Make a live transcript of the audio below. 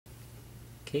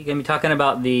Okay, you're going to be talking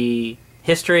about the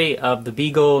history of the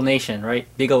Beagle Nation, right?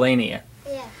 Beaglelania.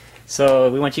 Yeah. So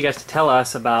we want you guys to tell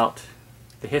us about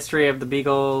the history of the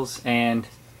Beagles and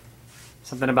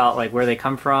something about like where they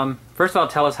come from. First of all,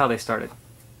 tell us how they started.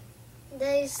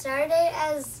 They started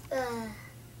as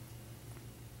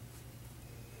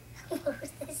what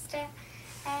was they start?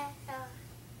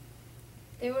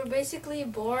 They were basically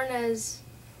born as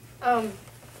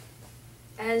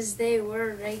they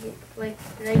were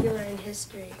regular in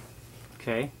history.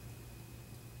 Okay.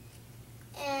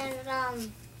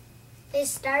 And they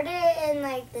started in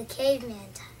like the caveman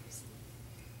times.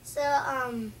 So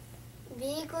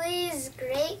Beagle's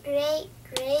great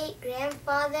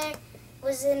grandfather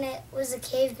was a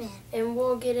caveman. And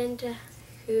we'll get into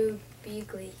who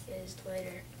Beagle is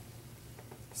later.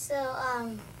 So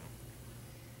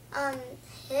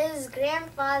his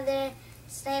grandfather's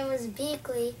name was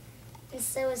Beagle, and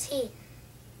so was he.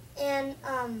 And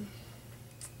Tell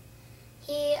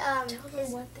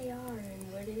them what they are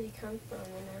and where do they come from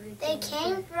and everything. they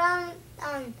came from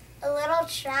a little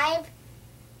tribe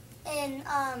in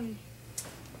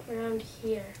around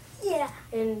here. yeah,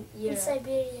 In in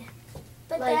Siberia.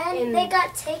 But Like then they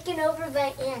got taken over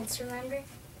by ants, remember?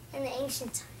 In the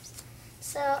ancient times.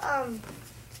 So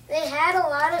they had a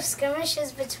lot of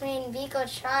skirmishes between Beagle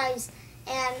tribes,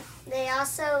 and they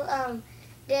also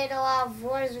did a lot of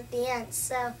wars with the ants.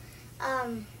 So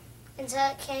until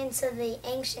it came to the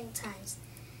ancient times.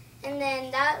 And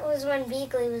then that was when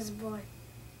Beagle was born.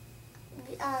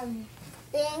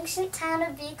 The ancient town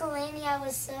of Beaglelania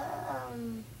was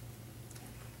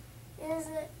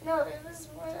it was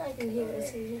more like in here.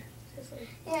 It's in here.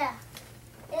 yeah.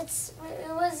 It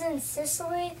was in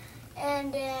Sicily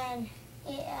and in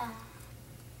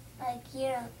like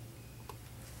Europe.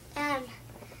 And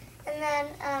then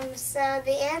so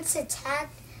the ants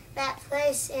attacked that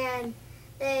place and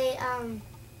they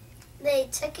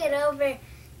took it over.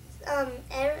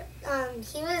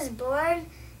 He was born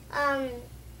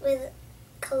with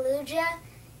Kaluja.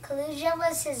 Kaluja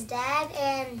was his dad,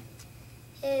 and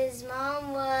his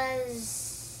mom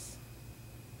was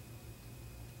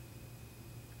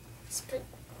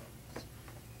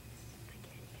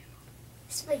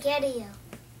Spaghettio.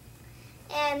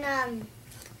 And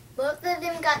both of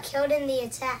them got killed in the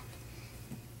attack.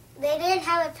 They didn't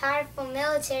have a powerful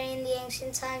military in the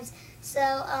ancient times, so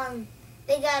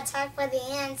they got attacked by the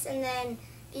ants, and then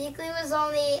Beagle was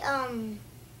only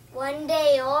 1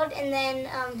 day old, and then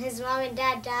his mom and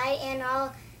dad died, and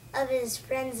all of his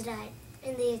friends died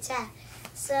in the attack.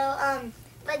 So,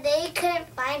 but they couldn't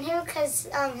find him because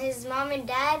his mom and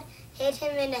dad hid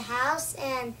him in a house,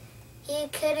 and he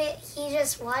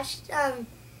just watched, and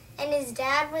his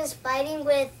dad was fighting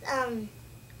with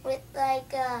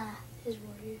like, His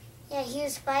warriors. yeah, he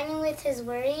was fighting with his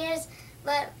warriors,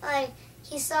 but like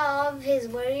he saw all of his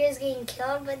warriors getting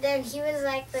killed, but then he was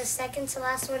like the second to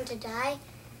last one to die.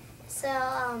 So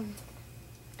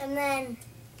and then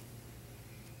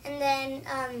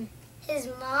his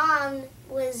mom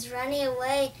was running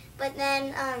away, but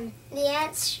then the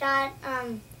ants shot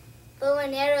bow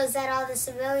and arrows at all the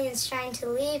civilians trying to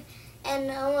leave, and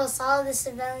almost all of the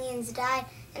civilians died.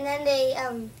 And then they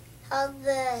held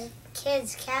the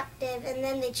kids captive, and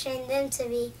then they trained them to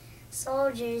be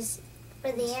soldiers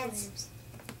for the ants. Slaves.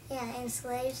 Yeah, and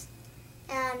slaves.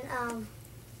 And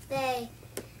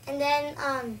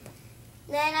then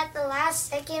at the last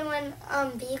second when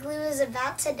Beagle was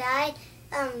about to die,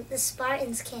 the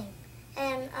Spartans came.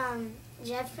 And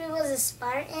Jeffrey was a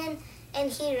Spartan, and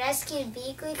he rescued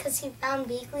Beagle because he found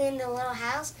Beagle in the little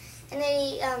house, and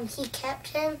then he kept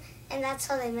him, and that's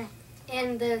how they met.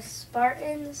 And the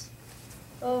Spartans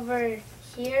over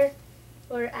here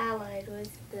were allied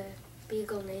with the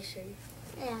Beagle Nation.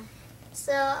 Yeah.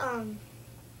 So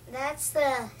that's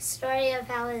the story of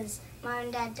how his mom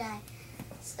and dad died.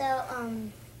 So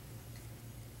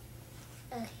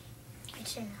okay, I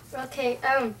should know. Okay,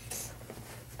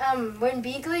 when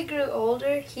Beagle grew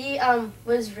older, he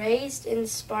was raised in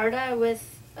Sparta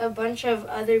with a bunch of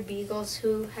other beagles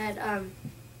who had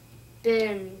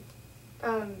been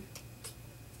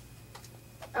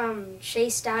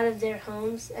chased out of their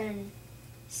homes and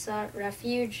sought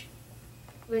refuge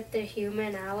with their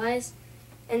human allies.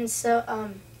 And so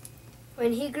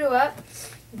when he grew up,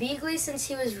 Beagle, since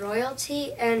he was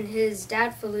royalty, and his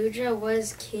dad Fallujah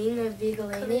was king of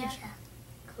Beaglelania.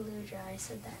 Kaluja, I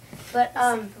said that.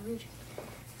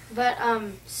 But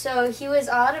so he was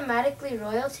automatically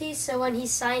royalty. So when he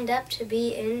signed up to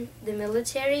be in the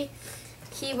military,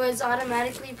 he was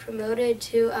automatically promoted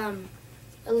to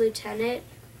a lieutenant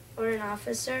or an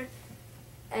officer,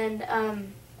 and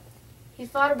he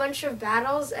fought a bunch of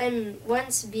battles, and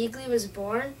once Beagle was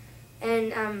born,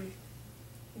 and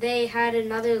they had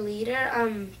another leader,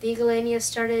 Beaglania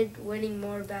started winning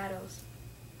more battles.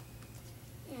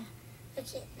 Yeah.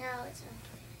 Okay, now it's on.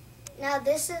 Now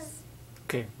this is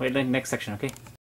Okay, wait, next section, okay?